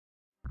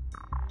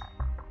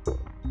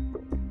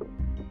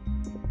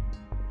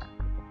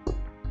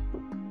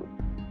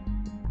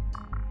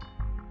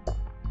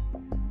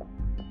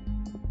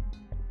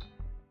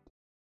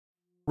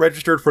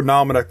Registered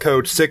Phenomena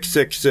Code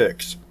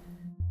 666.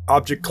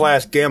 Object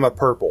Class Gamma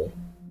Purple.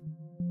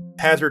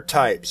 Hazard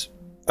Types: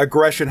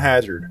 Aggression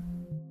Hazard,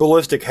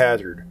 Ballistic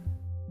Hazard,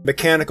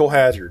 Mechanical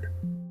Hazard,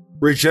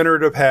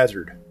 Regenerative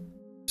Hazard,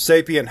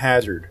 Sapient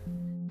Hazard,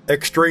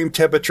 Extreme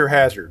Temperature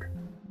Hazard,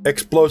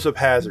 Explosive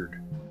Hazard.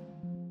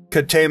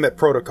 Containment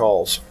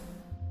Protocols.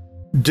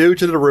 Due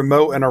to the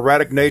remote and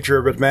erratic nature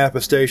of its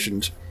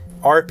manifestations,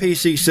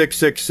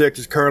 RPC-666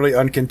 is currently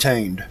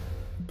uncontained.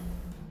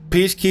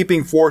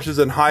 Peacekeeping forces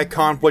in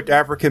high-conflict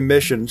African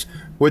missions,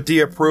 with the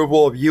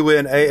approval of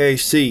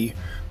UNAAC,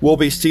 will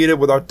be seated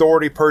with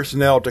Authority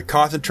personnel to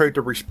concentrate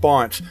the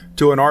response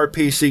to an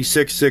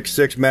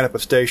RPC-666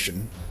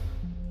 manifestation.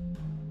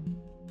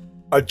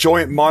 A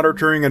joint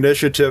monitoring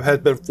initiative has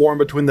been formed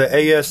between the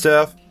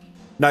ASF,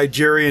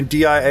 Nigerian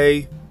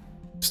DIA,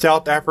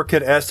 South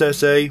African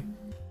SSA,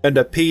 and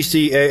the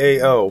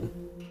PCAAO.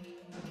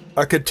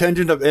 A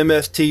contingent of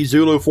MST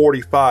Zulu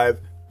 45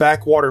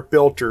 Backwater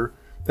Filter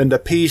and the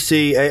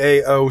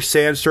PCAAO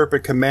Sand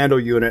Serpent Commando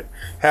Unit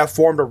have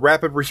formed a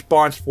rapid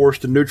response force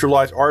to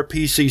neutralize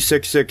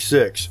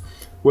RPC-666,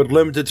 with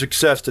limited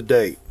success to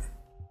date.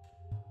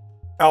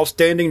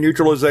 Outstanding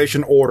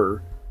Neutralization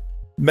Order.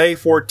 May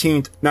 14,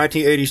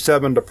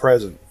 1987 to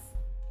present.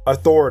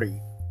 Authority: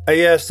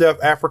 ASF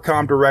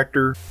AFRICOM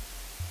Director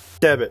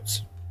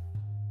Debits.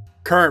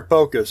 Current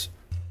focus: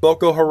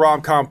 Boko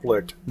Haram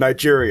Conflict,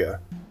 Nigeria.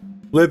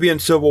 Libyan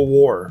Civil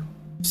War.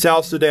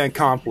 South Sudan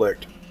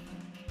Conflict.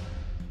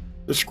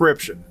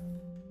 Description: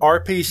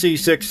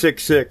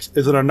 RPC-666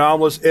 is an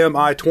anomalous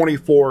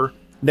Mi-24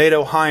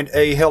 NATO Hind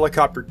A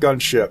helicopter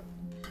gunship,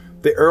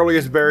 the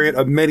earliest variant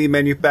of many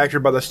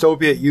manufactured by the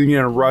Soviet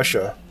Union and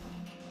Russia.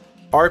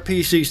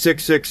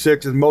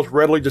 RPC-666 is most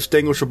readily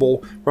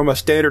distinguishable from a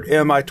standard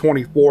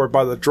Mi-24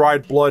 by the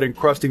dried blood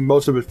encrusting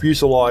most of its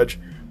fuselage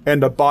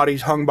and the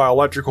bodies hung by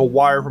electrical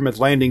wire from its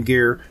landing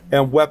gear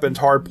and weapons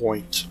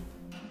hardpoints.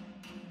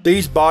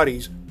 These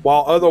bodies,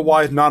 while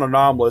otherwise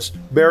non-anomalous,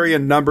 vary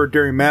in number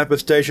during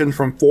manifestations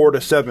from 4 to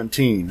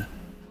 17.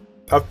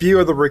 A few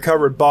of the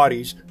recovered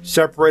bodies,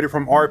 separated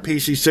from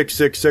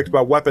RPC-666 by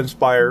weapons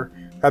fire,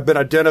 have been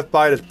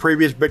identified as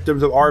previous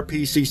victims of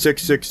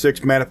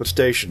RPC-666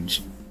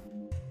 manifestations.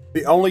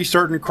 The only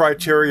certain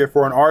criteria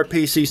for an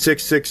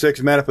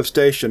RPC-666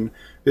 manifestation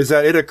is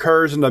that it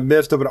occurs in the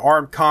midst of an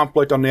armed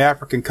conflict on the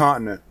African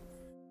continent.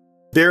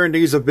 During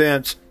these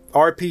events,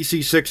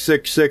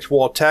 RPC-666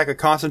 will attack a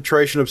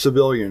concentration of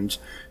civilians,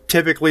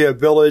 typically a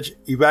village,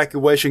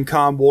 evacuation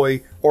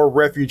convoy, or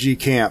refugee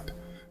camp,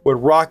 with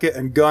rocket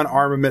and gun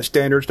armament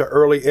standards to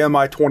early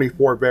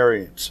Mi-24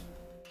 variants.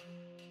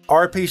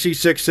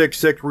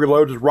 RPC-666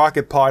 reloads its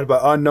rocket pods by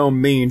unknown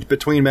means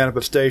between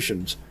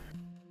manifestations.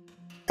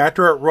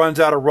 After it runs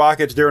out of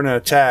rockets during an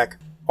attack,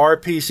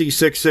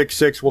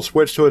 RPC-666 will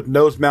switch to its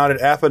nose-mounted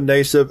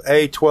Alpha-Native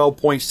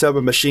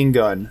A-12.7 machine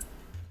gun.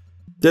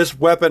 This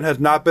weapon has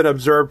not been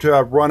observed to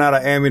have run out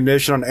of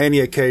ammunition on any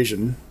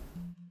occasion.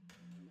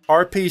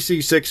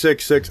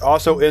 RPC-666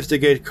 also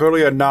instigates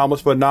clearly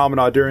anomalous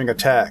phenomena during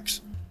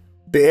attacks.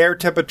 The air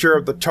temperature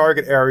of the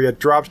target area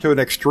drops to an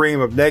extreme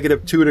of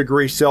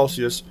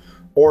 -2°C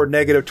or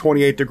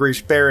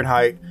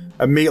 -28°F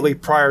immediately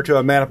prior to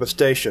a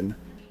manifestation,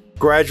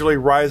 gradually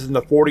rising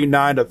to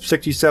 49 to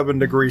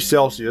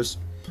 67°C,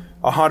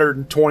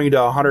 120 to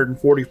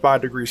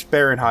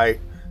 145°F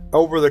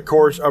over the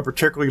course of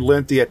particularly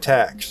lengthy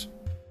attacks.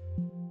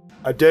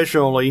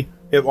 Additionally,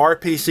 if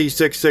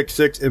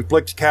RPC-666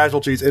 inflicts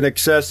casualties in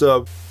excess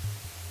of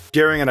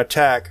during an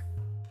attack,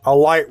 a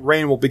light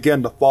rain will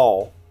begin to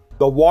fall.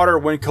 The water,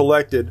 when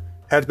collected,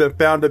 has been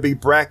found to be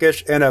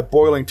brackish and at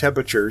boiling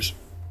temperatures.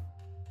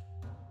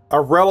 A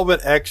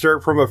relevant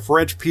excerpt from a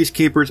French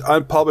peacekeeper's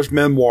unpublished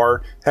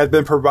memoir has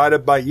been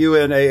provided by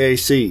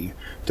UNAAC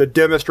to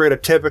demonstrate a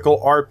typical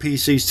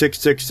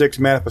RPC-666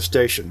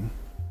 manifestation.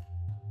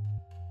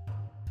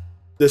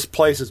 This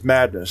place is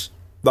madness,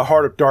 the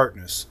heart of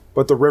darkness,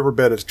 but the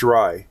riverbed is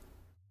dry,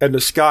 and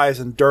the skies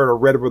and dirt are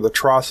red with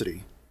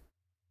atrocity.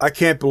 I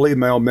can't believe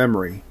my own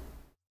memory.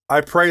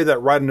 I pray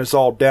that writing this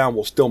all down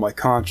will still my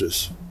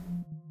conscience.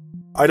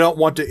 I don't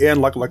want to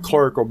end like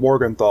Leclerc or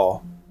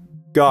Morgenthau.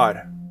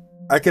 God,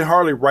 I can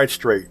hardly write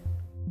straight.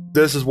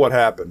 This is what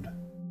happened.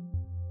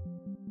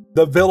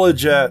 The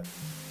village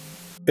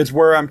is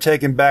where I'm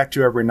taken back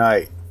to every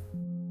night.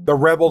 The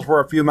rebels were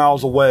a few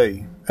miles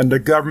away, and the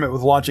government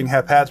was launching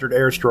haphazard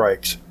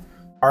airstrikes.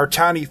 Our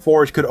tiny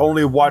force could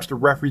only watch the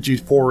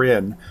refugees pour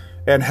in,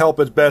 and help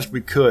as best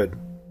we could.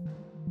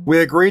 We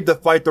agreed to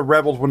fight the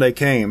rebels when they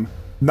came,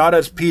 not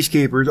as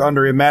peacekeepers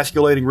under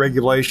emasculating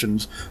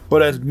regulations,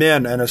 but as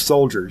men and as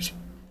soldiers.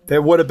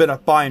 It would have been a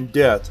fine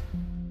death.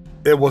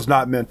 It was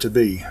not meant to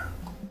be.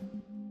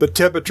 The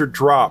temperature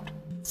dropped,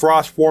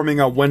 frost forming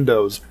on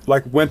windows,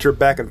 like winter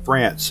back in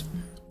France.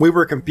 We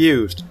were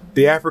confused.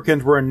 The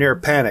Africans were in near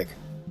panic.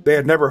 They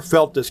had never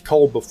felt this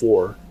cold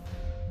before.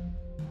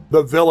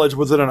 The village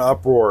was in an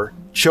uproar,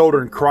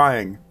 children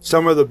crying,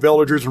 some of the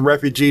villagers and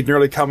refugees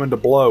nearly coming to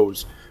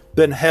blows.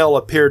 Then hell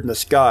appeared in the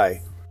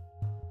sky.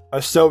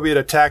 A Soviet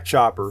attack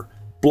chopper,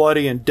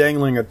 bloody and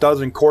dangling a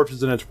dozen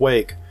corpses in its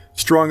wake,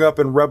 strung up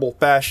in rebel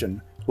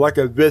fashion, like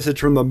a visage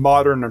from the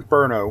modern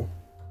inferno.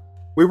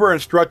 We were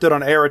instructed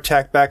on air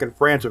attack back in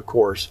France, of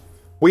course.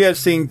 We had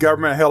seen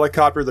government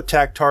helicopters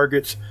attack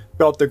targets,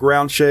 felt the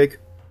ground shake.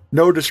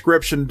 No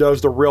description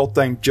does the real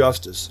thing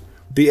justice.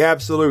 The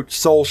absolute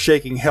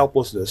soul-shaking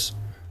helplessness.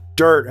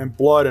 Dirt and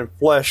blood and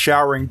flesh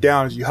showering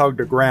down as you hug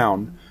the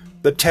ground.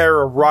 The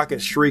terror of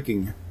rockets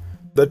shrieking.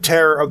 The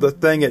terror of the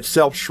thing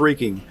itself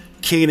shrieking,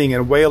 keening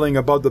and wailing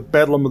above the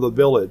bedlam of the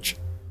village.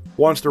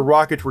 Once the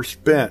rockets were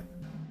spent,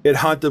 it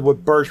hunted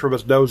with bursts from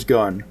its nose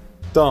gun.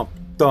 Thump,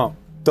 thump,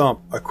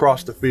 thump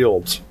across the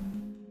fields.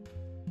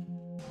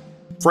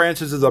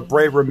 Francis is a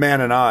braver man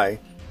than I.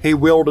 He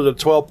wielded a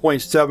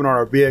 12.7 on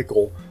our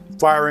vehicle,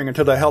 firing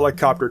until the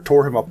helicopter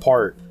tore him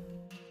apart.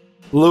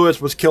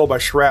 Lewis was killed by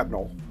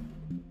shrapnel.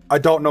 I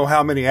don't know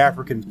how many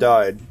Africans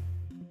died.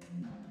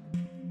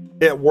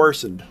 It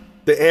worsened.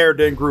 The air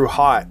then grew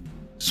hot,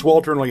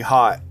 swelteringly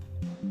hot.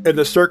 In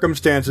the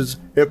circumstances,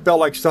 it felt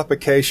like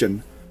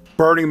suffocation,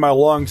 burning my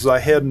lungs as I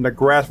hid in the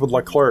grass with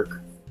Leclerc.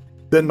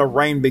 Then the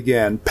rain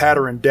began,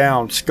 pattering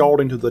down,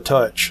 scalding to the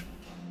touch.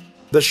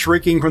 The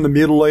shrieking from the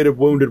mutilated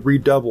wounded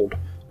redoubled,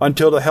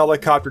 until the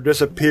helicopter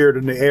disappeared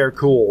and the air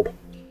cooled.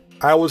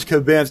 I was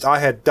convinced I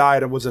had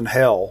died and was in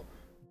hell,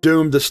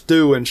 doomed to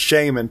stew in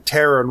shame and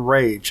terror and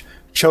rage,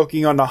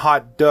 choking on the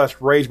hot dust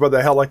raised by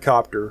the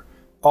helicopter,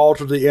 all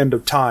to the end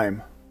of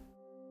time.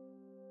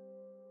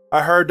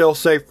 I heard they'll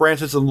say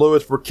Francis and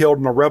Lewis were killed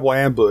in a rebel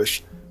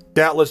ambush.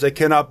 Doubtless they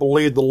cannot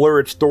believe the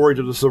lurid stories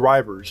of the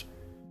survivors.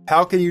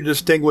 How can you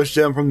distinguish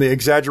them from the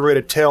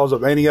exaggerated tales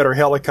of any other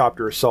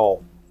helicopter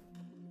assault?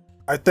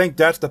 I think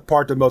that's the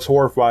part that most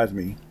horrifies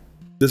me.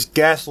 This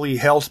ghastly,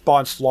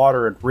 hell-spawned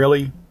slaughter, and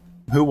really,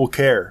 who will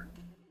care?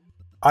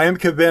 I am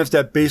convinced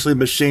that beastly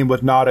machine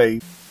was not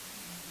a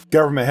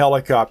government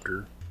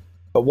helicopter,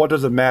 but what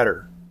does it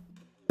matter?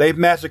 They've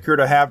massacred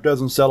a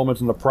half-dozen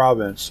settlements in the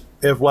province,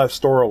 if left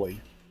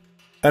thoroughly.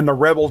 And the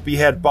rebels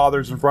behead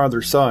fathers in front of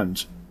their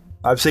sons.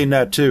 I've seen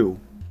that too,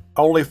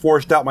 only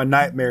forced out my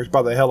nightmares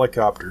by the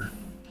helicopter.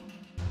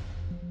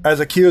 As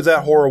acute as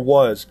that horror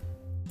was,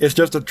 it's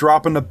just a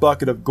drop in the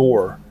bucket of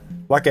gore,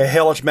 like a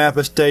hellish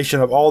manifestation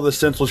of all the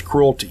senseless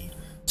cruelty,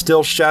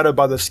 still shadowed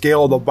by the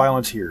scale of the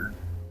violence here.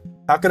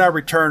 How can I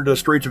return to the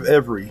streets of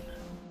Ivry,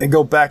 and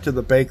go back to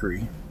the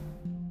bakery?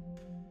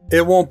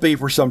 It won't be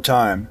for some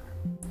time.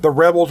 The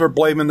rebels are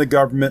blaming the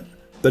government,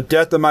 the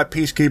death of my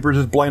peacekeepers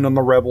is blamed on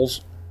the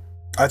rebels.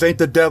 I think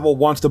the devil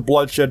wants the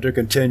bloodshed to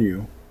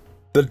continue,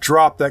 the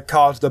drop that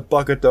caused the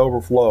bucket to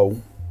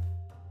overflow.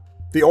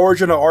 The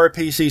origin of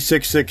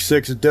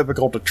RPC-666 is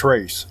difficult to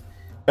trace.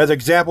 As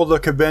examples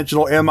of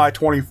conventional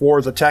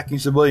Mi-24s attacking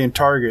civilian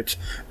targets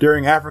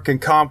during African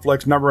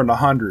conflicts number in the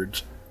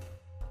hundreds.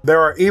 There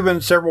are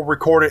even several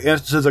recorded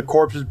instances of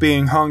corpses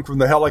being hung from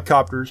the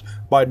helicopters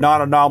by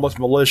non-anomalous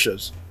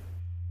militias.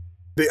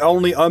 The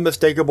only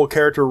unmistakable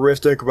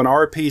characteristic of an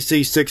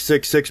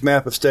RPC-666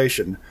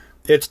 manifestation,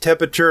 its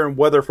temperature and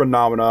weather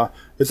phenomena,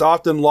 is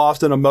often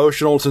lost in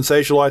emotional and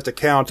sensationalized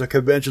accounts of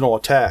conventional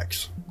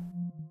attacks.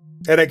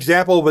 An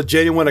example of a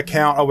genuine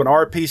account of an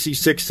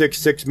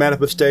RPC-666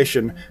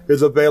 manifestation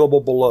is available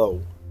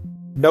below.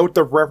 Note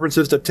the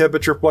references to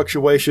temperature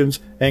fluctuations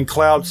and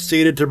clouds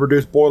seeded to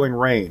produce boiling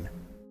rain.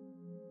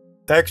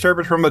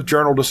 Excerpts from a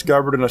journal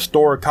discovered in a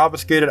store of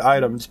confiscated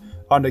items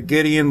on the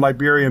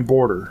Guinean-Liberian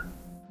border.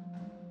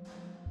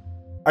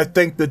 I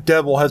think the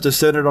devil has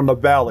descended on the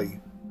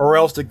valley, or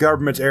else the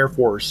government's air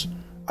force.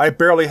 I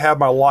barely have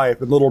my life,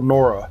 and little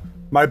Nora,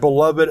 my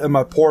beloved and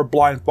my poor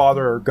blind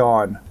father are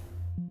gone.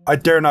 I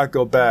dare not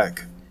go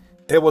back.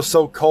 It was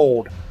so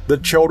cold, the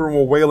children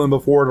were wailing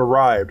before it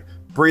arrived,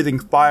 breathing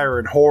fire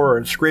and horror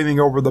and screaming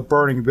over the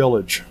burning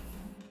village.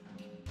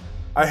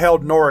 I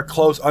held Nora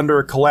close under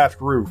a collapsed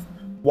roof,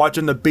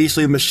 watching the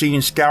beastly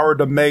machine scour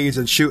the maze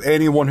and shoot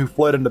anyone who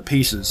fled into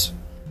pieces.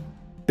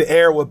 The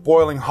air was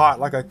boiling hot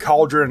like a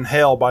cauldron in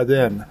hell by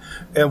then,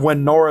 and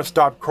when Nora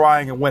stopped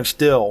crying and went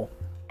still,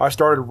 I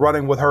started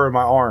running with her in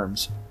my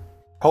arms.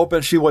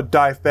 Hoping she would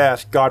die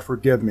fast, God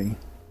forgive me.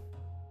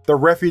 The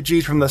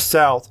refugees from the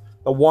south,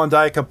 the ones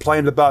I had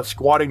complained about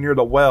squatting near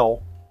the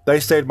well, they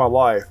saved my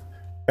life,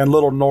 and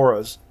little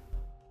Nora's.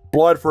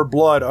 Blood for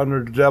blood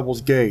under the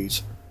devil's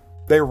gaze.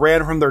 They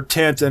ran from their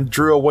tents and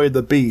drew away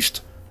the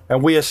beast,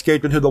 and we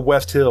escaped into the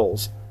West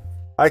Hills.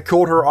 I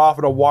cooled her off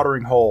in a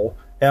watering hole,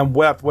 and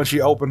wept when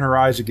she opened her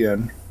eyes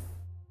again.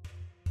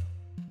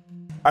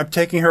 I'm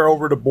taking her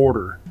over the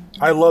border.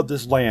 I love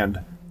this land,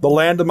 the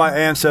land of my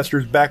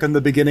ancestors back in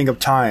the beginning of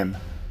time.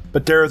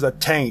 But there is a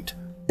taint,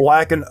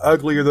 black and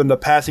uglier than the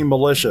passing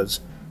militias.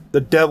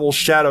 The devil's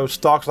shadow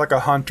stalks like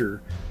a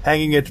hunter,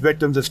 hanging its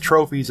victims as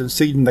trophies and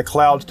seeding the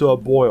clouds to a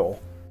boil.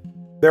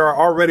 There are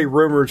already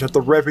rumors that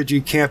the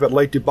refugee camp at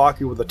Lake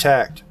Dubaki was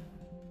attacked.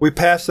 We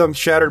passed some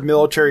shattered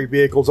military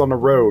vehicles on the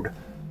road.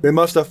 They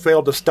must have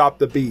failed to stop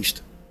the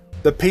beast.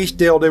 The peace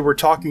deal they were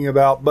talking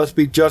about must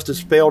be just as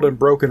failed and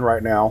broken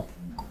right now.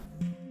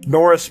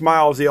 Nora's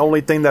smile is the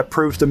only thing that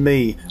proves to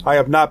me I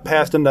have not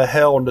passed into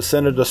hell and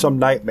descended to some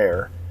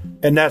nightmare.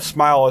 and that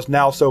smile is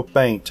now so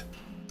faint.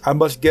 I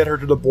must get her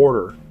to the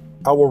border.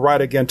 I will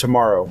write again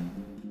tomorrow.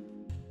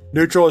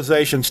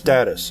 Neutralization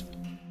status.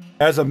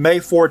 As of May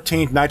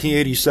 14,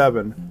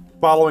 1987,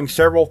 following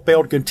several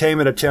failed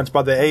containment attempts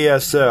by the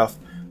ASF,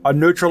 a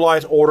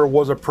neutralized order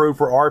was approved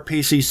for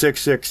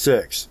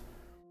RPC-666.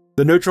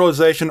 The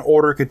neutralization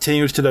order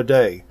continues to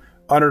today,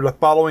 under the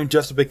following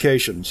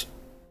justifications: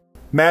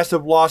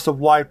 massive loss of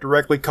life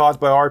directly caused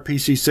by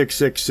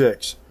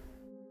RPC-666,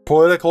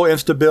 political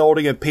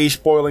instability and peace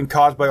spoiling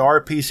caused by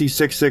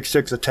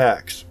RPC-666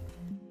 attacks,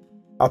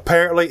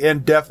 apparently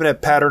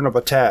indefinite pattern of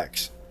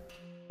attacks,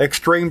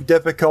 extreme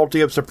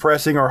difficulty of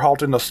suppressing or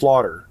halting the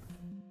slaughter,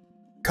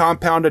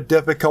 compounded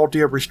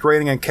difficulty of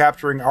restraining and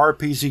capturing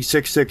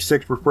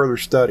RPC-666 for further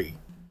study,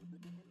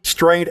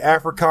 strained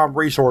AFRICOM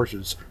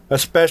resources,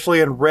 especially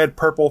in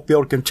red-purple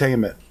field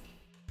containment.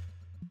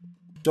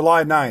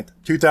 July 9,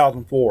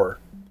 2004.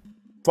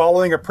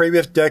 Following a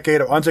previous decade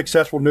of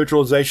unsuccessful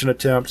neutralization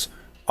attempts,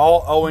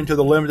 all owing to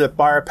the limited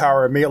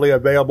firepower immediately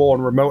available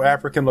in remote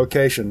African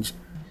locations,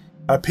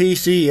 a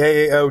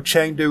PCAAO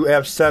Chengdu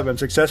F-7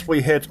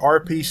 successfully hits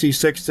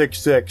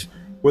RPC-666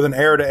 with an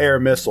air-to-air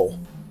missile.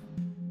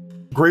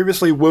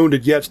 Grievously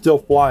wounded yet still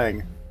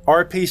flying,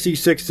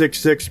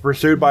 RPC-666 is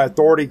pursued by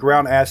Authority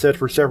ground assets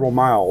for several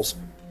miles.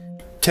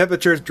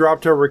 Temperatures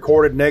drop to a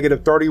recorded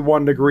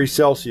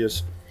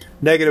 -31°C,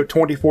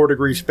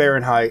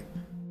 -24°F,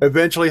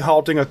 eventually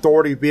halting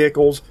Authority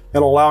vehicles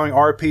and allowing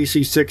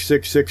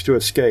RPC-666 to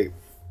escape.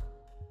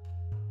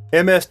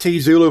 MST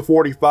Zulu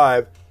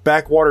 45,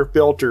 Backwater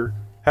Filter,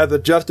 has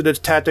adjusted its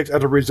tactics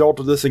as a result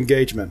of this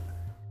engagement.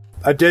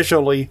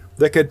 Additionally,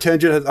 the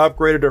contingent has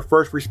upgraded their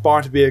first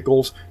response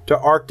vehicles to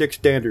Arctic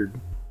Standard.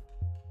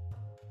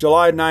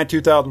 July 9,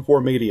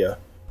 2004 Media.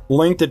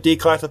 Link to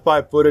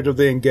declassified footage of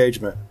the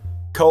engagement.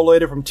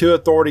 Collated from 2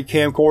 Authority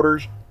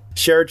camcorders,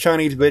 shared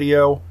Chinese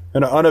video,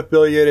 and an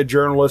unaffiliated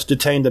journalist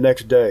detained the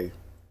next day.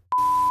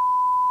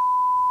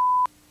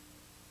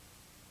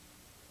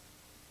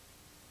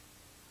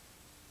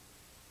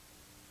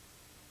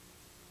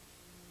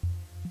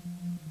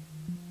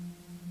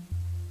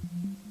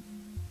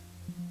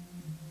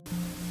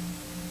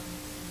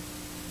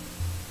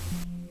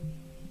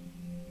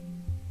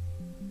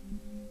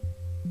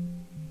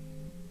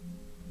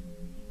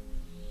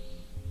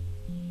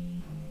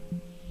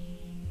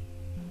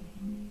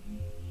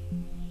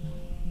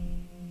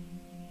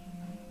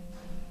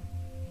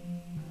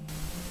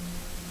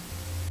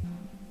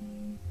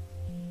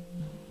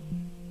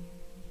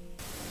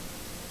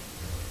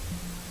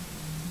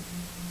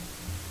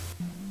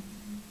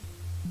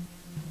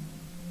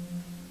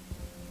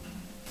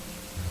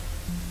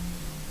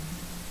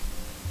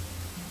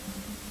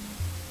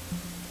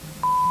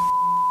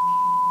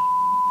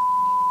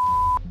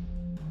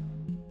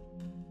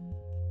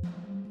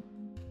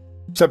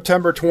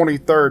 September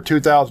 23,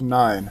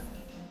 2009.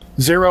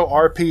 0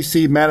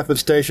 RPC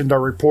manifestations are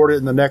reported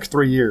in the next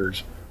 3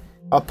 years.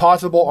 A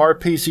possible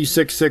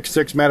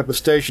RPC-666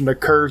 manifestation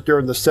occurs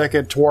during the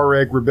Second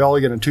Tuareg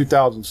Rebellion in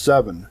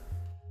 2007,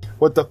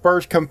 with the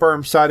first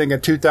confirmed sighting in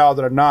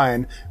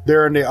 2009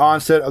 during the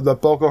onset of the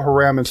Boko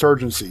Haram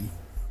insurgency.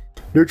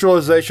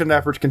 Neutralization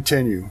efforts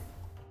continue.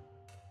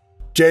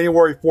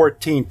 January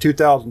 14,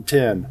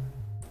 2010.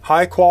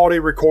 High-quality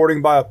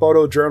recording by a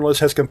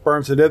photojournalist has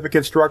confirmed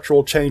significant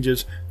structural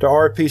changes to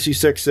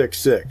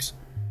RPC-666,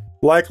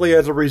 likely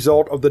as a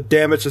result of the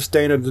damage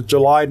sustained in the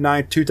July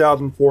 9,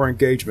 2004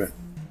 engagement.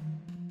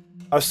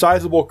 A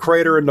sizable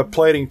crater in the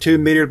plating 2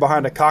 meters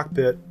behind the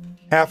cockpit,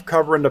 half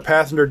covering the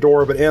passenger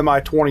door of an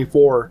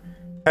Mi-24,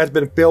 has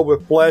been filled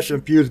with flesh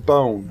and fused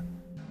bone.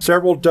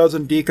 Several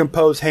dozen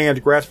decomposed hands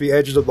grasp the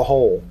edges of the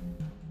hole.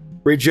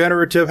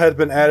 Regenerative has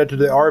been added to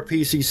the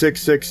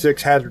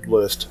RPC-666 hazard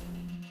list.